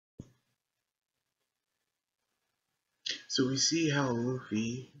So we see how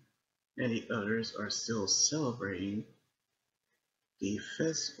Luffy and the others are still celebrating the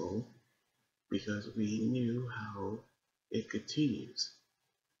festival because we knew how it continues.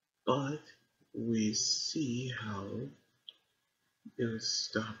 But we see how it would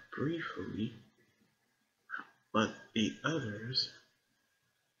stop briefly, but the others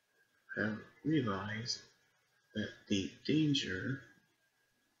have realized that the danger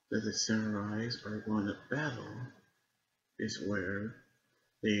that the samurais are going to battle is where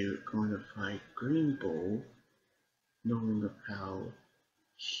they're going to fight Green Bull, knowing of how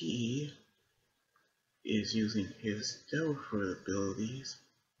he is using his devil fruit abilities,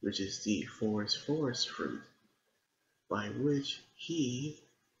 which is the forest fruit, by which he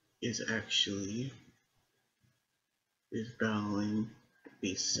is actually battling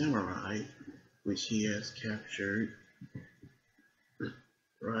the samurai, which he has captured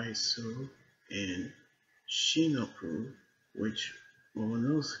Raisu and Shinobu, which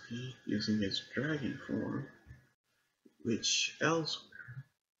Momonosuke, using his dragon form, which elsewhere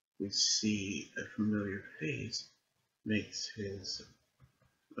we see a familiar face, makes his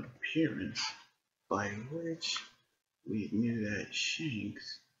appearance, by which we knew that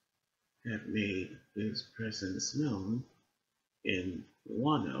Shanks had made his presence known in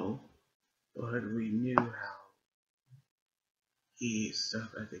Wano, but we knew how he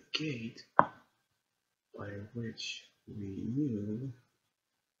stopped at the gate, by which we knew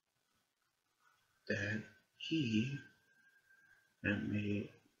that he had made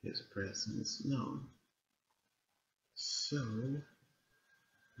his presence known. So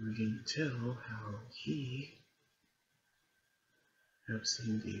we can tell how he have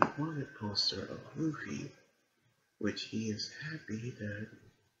seen the wanted poster of Luffy, which he is happy that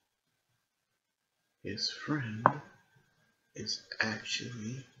his friend is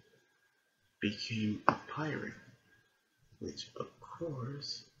actually became a pirate, which of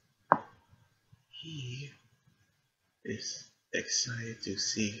course he is excited to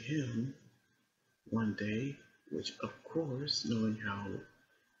see him one day, which of course, knowing how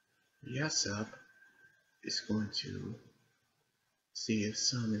Yasop is going to see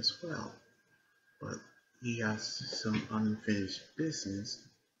his son as well, but he has some unfinished business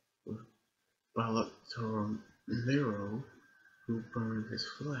with Balatoronero, who burned his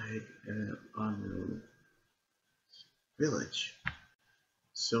flag at an unknown village.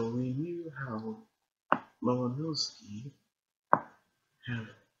 So we knew how Momonosuke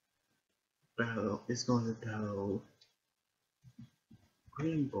is going to battle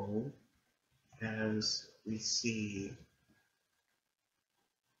Green Bull, as we see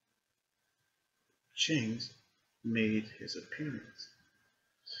Shanks made his appearance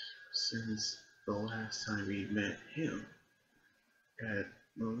since the last time we met him at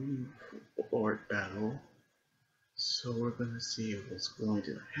Marineford battle. So we're going to see what's going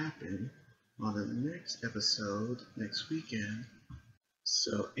to happen on the next episode next weekend.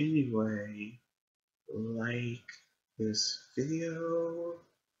 So anyway, like this video,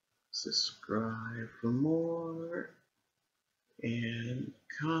 subscribe for more, and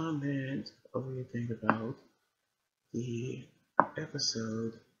comment what you think about the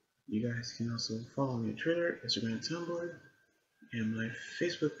episode. You guys can also follow me on Twitter, Instagram, Tumblr, and my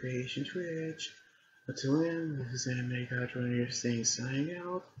Facebook page and Twitch. Until then, this is Anime God Runner saying signing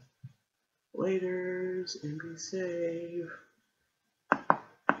out. Laters and be safe.